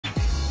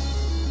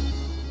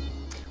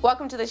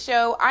Welcome to the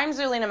show. I'm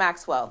Zerlina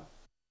Maxwell.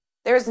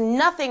 There's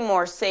nothing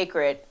more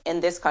sacred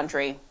in this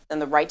country than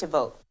the right to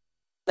vote.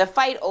 The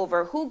fight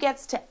over who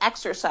gets to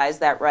exercise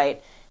that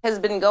right has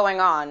been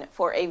going on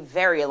for a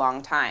very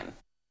long time.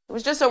 It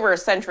was just over a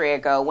century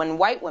ago when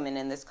white women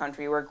in this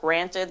country were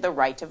granted the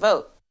right to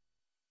vote.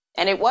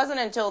 And it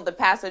wasn't until the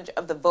passage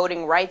of the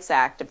Voting Rights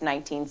Act of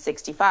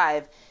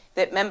 1965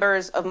 that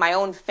members of my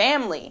own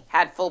family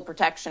had full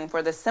protection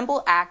for the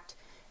simple act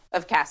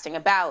of casting a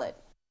ballot.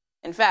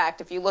 In fact,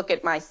 if you look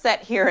at my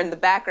set here in the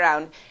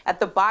background, at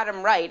the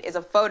bottom right is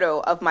a photo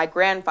of my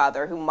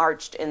grandfather who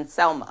marched in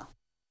Selma.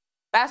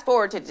 Fast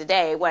forward to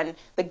today when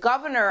the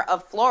governor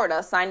of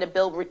Florida signed a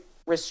bill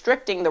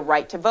restricting the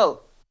right to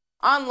vote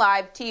on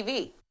live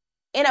TV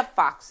in a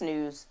Fox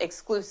News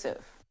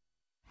exclusive.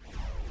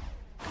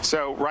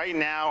 So right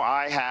now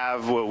I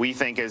have what we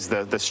think is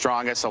the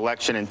strongest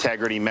election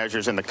integrity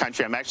measures in the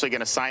country. I'm actually going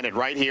to sign it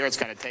right here. It's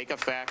going to take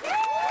effect. So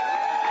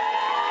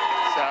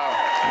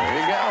there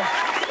you go.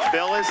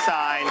 Bill is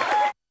signed.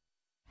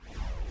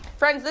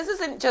 Friends, this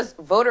isn't just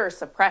voter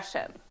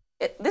suppression.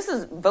 This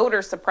is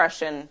voter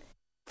suppression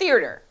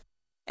theater.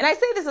 And I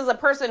say this as a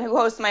person who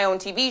hosts my own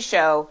TV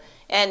show,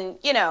 and,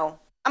 you know,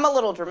 I'm a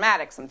little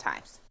dramatic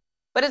sometimes.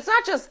 But it's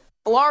not just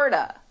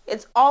Florida.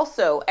 It's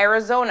also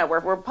Arizona, where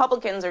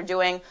Republicans are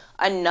doing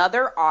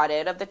another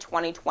audit of the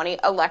 2020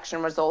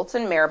 election results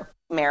in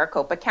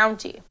Maricopa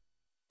County.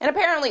 And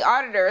apparently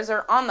auditors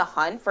are on the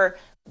hunt for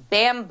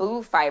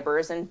bamboo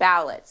fibers in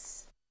ballots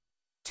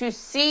to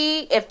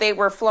see if they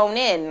were flown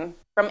in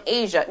from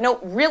Asia. No,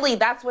 really,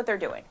 that's what they're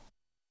doing.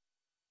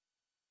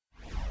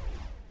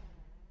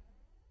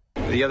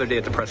 The other day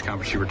at the press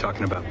conference, you were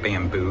talking about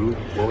bamboo.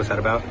 What was that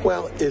about?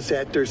 Well, is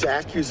that there's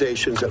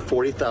accusations that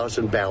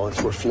 40,000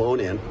 ballots were flown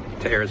in.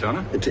 To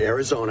Arizona? Into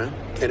Arizona,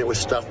 and it was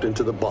stuffed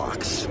into the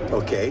box,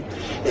 okay?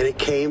 And it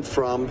came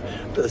from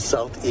the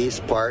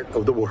southeast part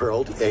of the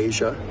world,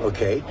 Asia,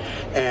 okay?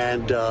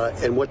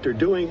 And what they're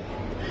doing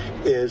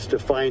is to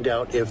find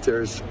out if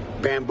there's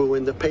bamboo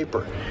in the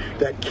paper.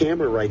 That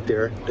camera right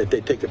there, that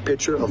they take a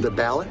picture of the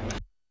ballot.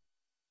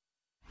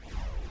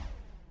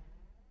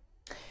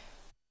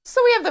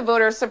 So we have the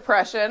voter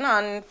suppression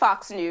on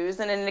Fox News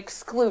and an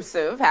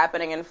exclusive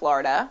happening in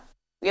Florida.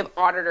 We have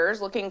auditors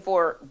looking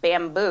for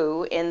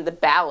bamboo in the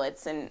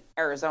ballots in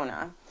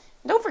Arizona.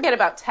 And don't forget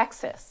about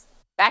Texas.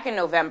 Back in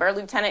November,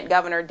 Lieutenant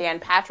Governor Dan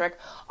Patrick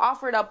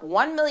offered up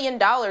 $1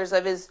 million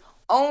of his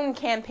own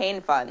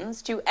campaign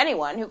funds to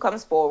anyone who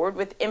comes forward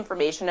with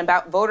information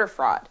about voter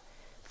fraud.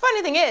 The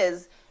funny thing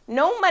is,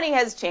 no money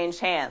has changed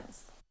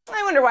hands.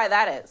 I wonder why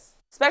that is,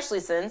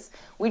 especially since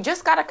we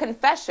just got a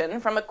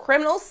confession from a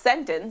criminal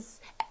sentence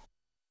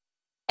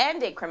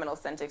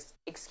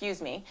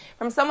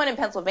from someone in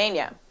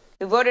Pennsylvania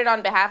who voted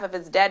on behalf of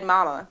his dead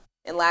mama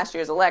in last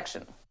year's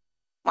election.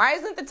 Why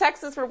isn't the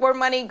Texas reward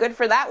money good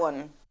for that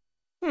one?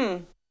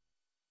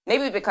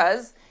 Maybe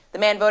because the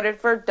man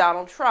voted for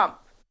Donald Trump.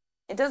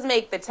 It does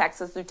make the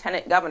Texas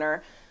lieutenant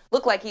governor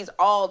look like he's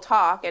all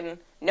talk and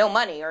no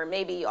money, or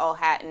maybe all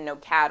hat and no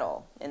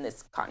cattle in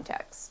this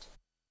context.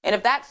 And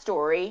if that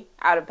story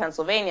out of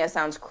Pennsylvania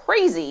sounds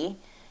crazy,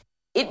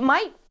 it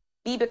might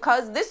be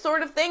because this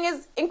sort of thing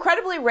is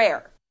incredibly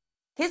rare.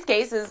 His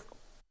case is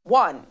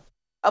one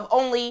of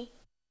only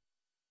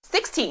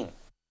 16.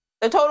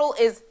 The total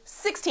is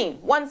 16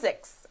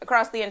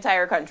 across the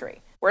entire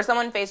country where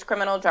someone faced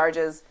criminal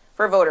charges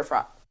for voter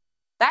fraud.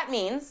 That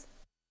means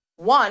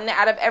 1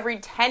 out of every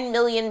 10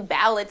 million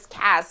ballots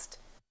cast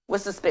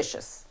was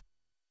suspicious.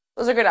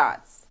 Those are good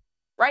odds.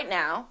 Right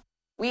now,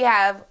 we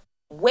have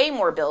way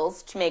more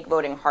bills to make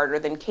voting harder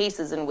than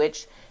cases in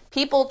which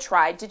people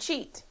tried to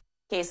cheat.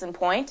 Case in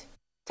point,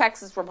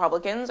 Texas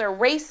Republicans are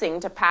racing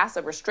to pass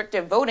a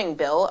restrictive voting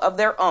bill of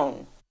their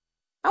own.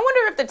 I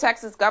wonder if the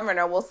Texas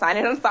governor will sign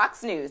it on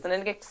Fox News in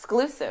an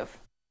exclusive.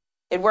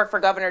 It worked for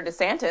Governor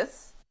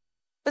DeSantis.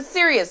 But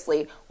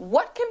seriously,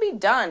 what can be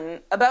done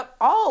about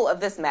all of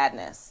this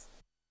madness?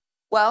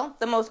 Well,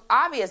 the most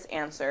obvious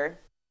answer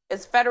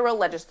is federal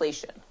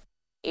legislation.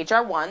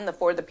 H.R. 1, the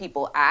For the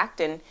People Act,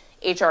 and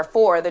H.R.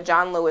 4, the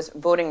John Lewis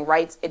Voting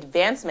Rights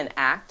Advancement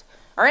Act,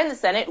 are in the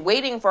Senate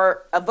waiting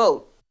for a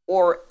vote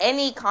or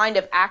any kind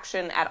of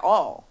action at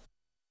all.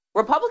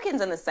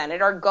 Republicans in the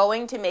Senate are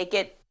going to make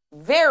it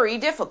very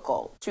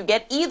difficult to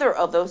get either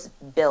of those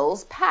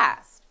bills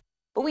passed.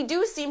 But we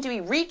do seem to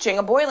be reaching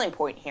a boiling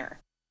point here.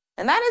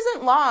 And that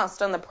isn't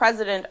lost on the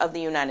President of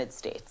the United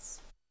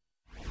States.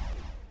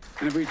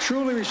 And if we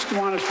truly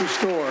want to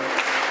restore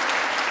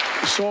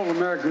the soul of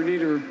America, we need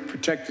to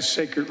protect the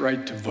sacred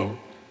right to vote.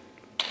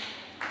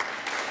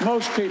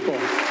 Most people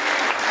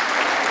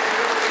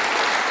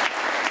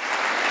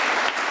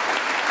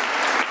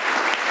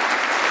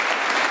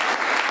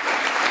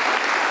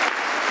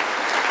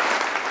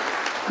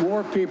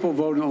more people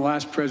voted in the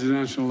last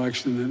presidential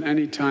election than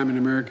any time in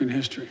American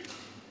history,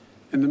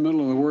 in the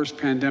middle of the worst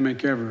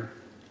pandemic ever.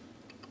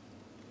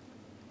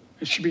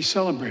 It should be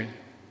celebrated.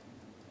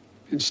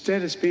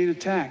 Instead, it's being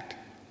attacked.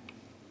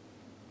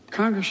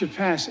 Congress should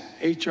pass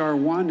H.R.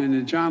 1 and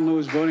the John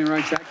Lewis Voting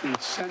Rights Act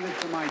and send it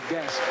to my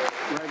desk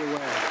right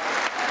away.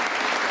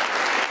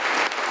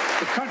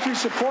 The country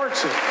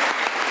supports it,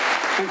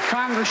 and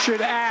Congress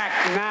should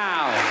act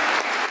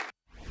now.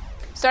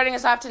 Starting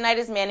us off tonight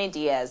is Manny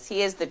Diaz.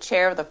 He is the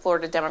chair of the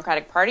Florida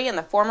Democratic Party and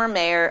the former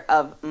mayor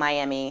of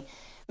Miami.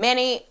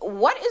 Manny,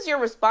 what is your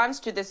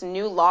response to this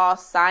new law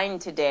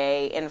signed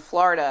today in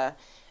Florida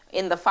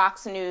in the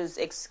Fox News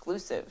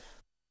exclusive?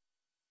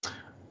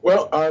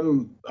 Well,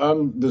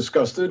 I'm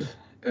disgusted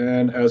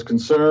and as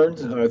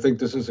concerned. I think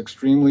this is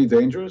extremely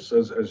dangerous,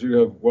 as you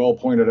have well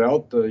pointed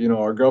out.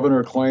 Our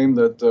governor claimed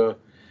that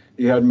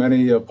he had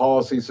many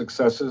policy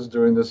successes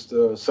during this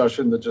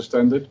session that just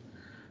ended.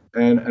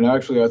 And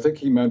actually, I think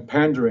he meant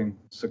pandering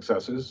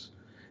successes.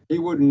 He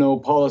wouldn't know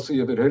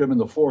policy if it hit him in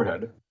the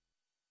forehead.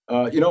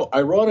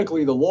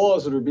 Ironically, the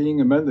laws that are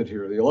being amended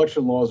here, the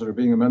election laws that are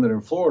being amended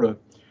in Florida,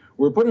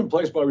 were put in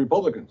place by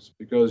Republicans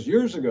because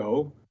years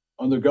ago,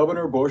 under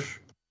Governor Bush,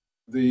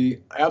 the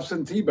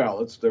absentee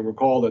ballots, they were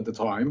called at the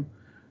time,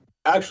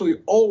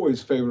 actually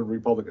always favored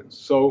Republicans.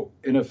 So,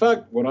 in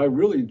effect, when I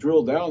really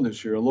drilled down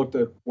this year and looked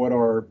at what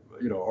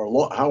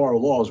how our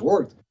laws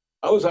worked,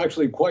 I was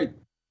actually quite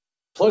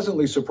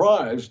pleasantly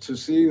surprised to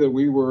see that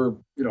we were,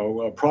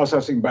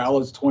 processing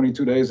ballots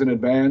 22 days in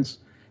advance.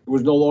 It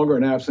was no longer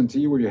an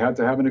absentee where you had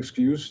to have an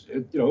excuse.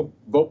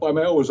 Vote by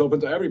mail was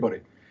open to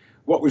everybody.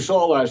 What we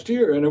saw last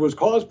year, and it was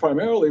caused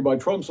primarily by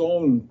Trump's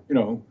own,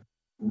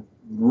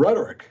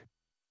 rhetoric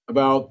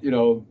about,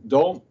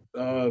 don't,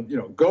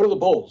 go to the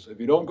polls.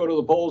 If you don't go to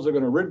the polls, they're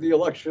going to rig the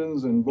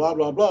elections and blah,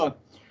 blah, blah.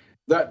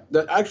 That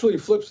actually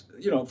flipped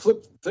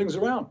things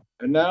around.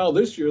 And now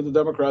this year, the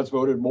Democrats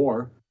voted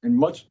more in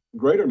much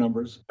greater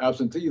numbers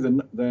absentee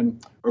than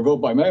or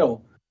vote by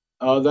mail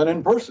than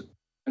in person.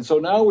 And so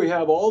now we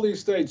have all these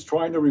states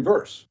trying to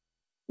reverse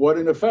what,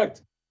 in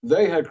effect,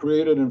 they had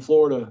created in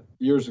Florida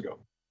years ago.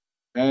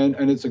 And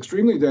it's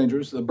extremely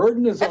dangerous. The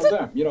burden is on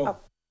them.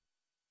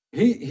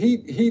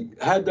 He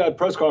had that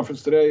press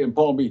conference today in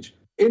Palm Beach.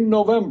 In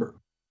November,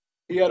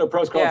 he had a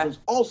press conference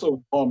also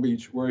in Palm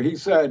Beach where he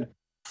said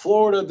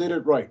Florida did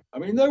it right. I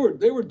mean, they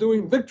were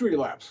doing victory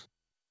laps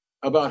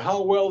about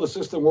how well the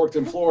system worked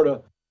in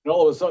Florida. And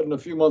all of a sudden, a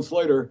few months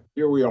later,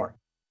 here we are.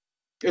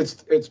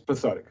 It's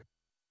pathetic.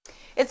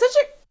 It's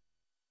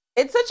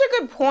such a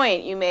good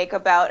point you make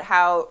about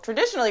how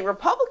traditionally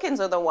Republicans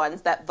are the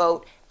ones that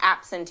vote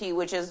absentee,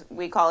 which is,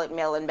 we call it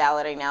mail-in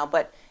balloting now,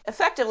 but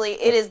effectively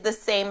it is the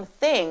same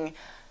thing.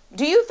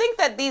 Do you think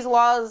that these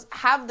laws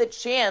have the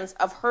chance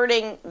of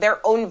hurting their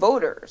own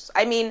voters?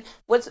 I mean,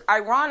 what's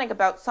ironic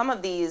about some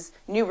of these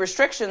new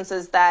restrictions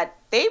is that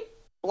they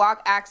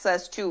block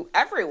access to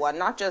everyone,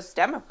 not just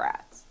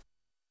Democrats.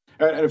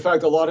 And in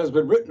fact, a lot has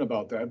been written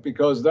about that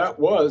because that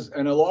was,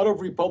 and a lot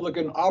of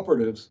Republican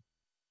operatives,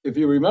 if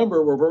you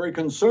remember, were very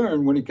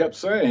concerned when he kept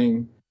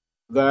saying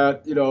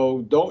that,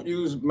 don't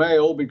use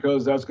mail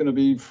because that's going to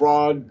be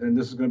fraud and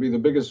this is going to be the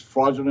biggest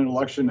fraudulent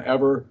election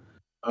ever.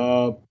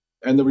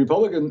 And the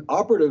Republican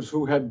operatives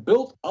who had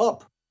built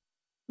up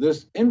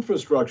this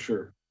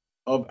infrastructure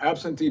of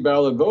absentee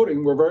ballot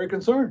voting were very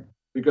concerned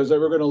because they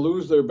were going to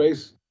lose their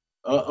base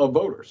of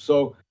voters.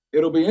 So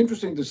it'll be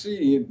interesting to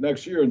see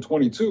next year in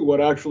 22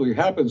 what actually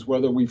happens,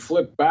 whether we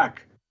flip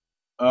back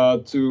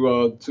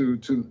to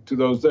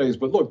those days.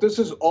 But look, this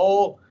is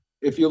all,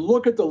 if you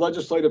look at the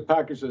legislative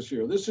package this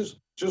year, this is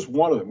just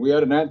one of them. We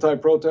had an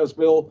anti-protest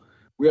bill.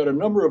 We had a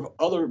number of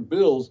other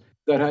bills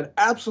that had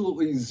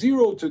absolutely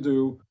zero to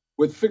do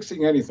with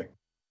fixing anything.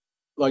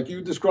 Like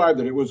you described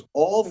it, it was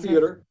all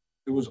theater.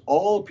 It was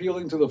all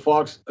appealing to the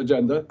Fox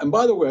agenda. And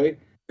by the way,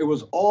 it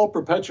was all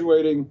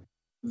perpetuating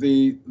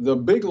the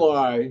big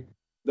lie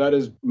that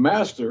his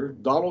master,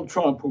 Donald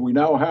Trump, who we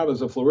now have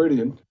as a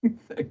Floridian,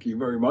 thank you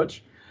very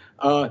much,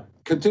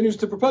 continues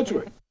to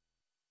perpetuate.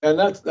 And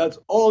that's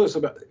all this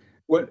about.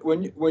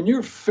 When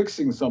you're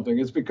fixing something,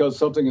 it's because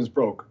something is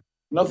broke.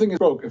 Nothing is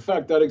broke. In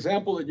fact, that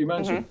example that you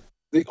mentioned,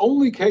 the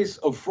only case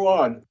of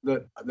fraud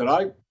that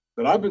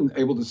I've been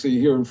able to see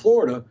here in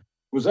Florida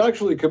was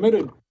actually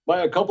committed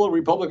by a couple of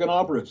Republican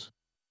operatives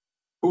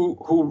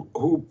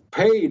who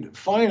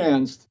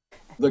financed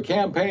the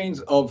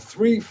campaigns of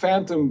 3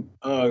 phantom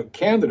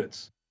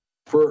candidates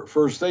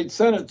for state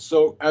senate,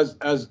 so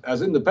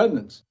as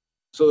independents,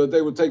 so that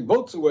they would take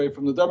votes away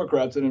from the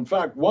Democrats. And in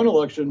fact, one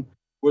election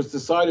was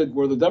decided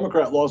where the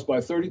Democrat lost by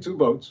 32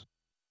 votes,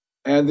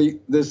 and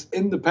this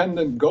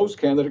independent ghost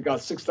candidate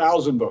got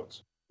 6,000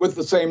 votes with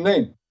the same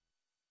name,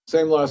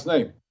 same last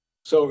name.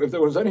 So if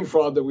there was any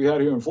fraud that we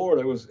had here in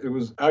Florida, it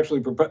was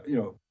actually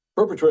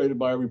perpetrated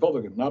by a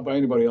Republican, not by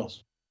anybody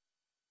else.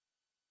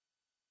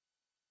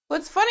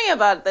 What's funny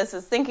about this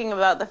is thinking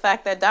about the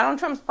fact that Donald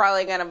Trump's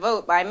probably going to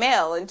vote by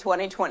mail in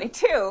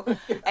 2022,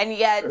 and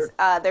yet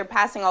they're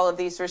passing all of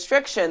these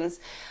restrictions.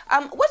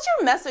 What's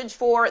your message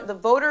for the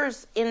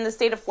voters in the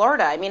state of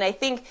Florida? I mean, I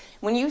think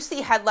when you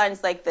see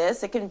headlines like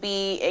this, it can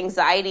be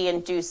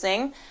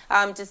anxiety-inducing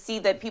to see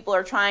that people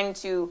are trying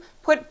to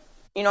put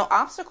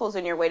obstacles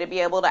in your way to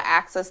be able to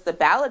access the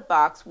ballot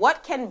box.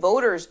 What can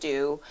voters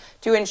do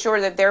to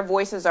ensure that their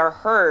voices are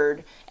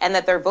heard and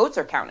that their votes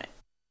are counted?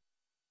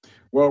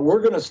 Well,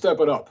 we're going to step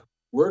it up.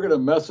 We're going to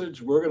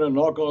message. We're going to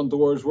knock on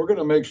doors. We're going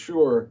to make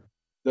sure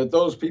that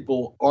those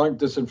people aren't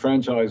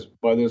disenfranchised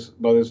by this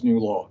new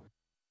law.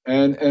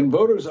 And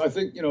voters, I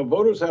think,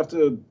 voters have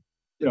to,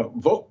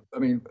 vote. I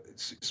mean,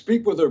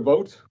 speak with their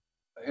vote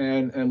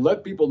and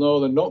let people know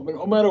that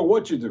no matter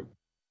what you do,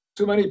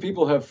 too many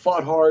people have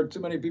fought hard, too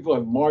many people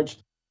have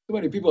marched, too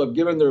many people have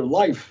given their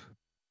life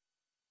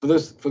for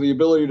the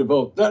ability to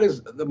vote. That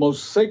is the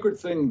most sacred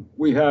thing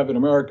we have in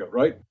America,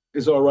 right?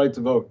 Is our right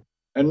to vote.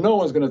 And no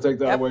one's going to take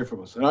that away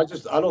from us. And I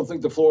don't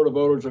think the Florida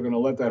voters are going to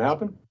let that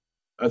happen.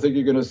 I think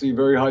you're going to see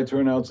very high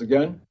turnouts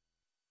again.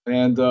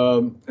 And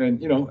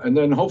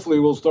then hopefully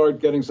we'll start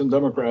getting some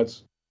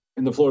Democrats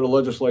in the Florida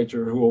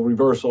legislature who will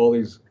reverse all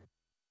these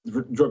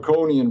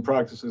draconian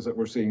practices that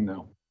we're seeing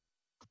now.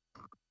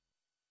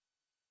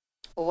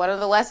 Well, one of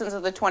the lessons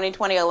of the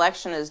 2020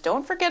 election is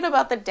don't forget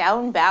about the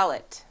down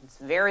ballot. It's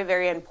very,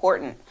 very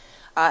important.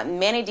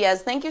 Manny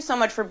Diaz, thank you so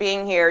much for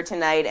being here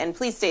tonight, and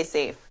please stay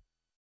safe.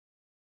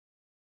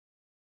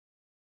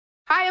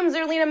 Hi, I'm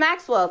Zerlina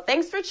Maxwell.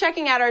 Thanks for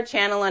checking out our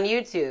channel on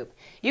YouTube.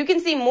 You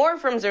can see more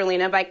from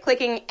Zerlina by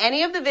clicking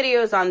any of the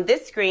videos on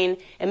this screen,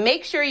 and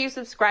make sure you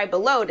subscribe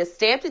below to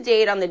stay up to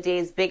date on the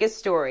day's biggest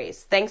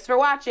stories. Thanks for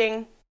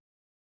watching.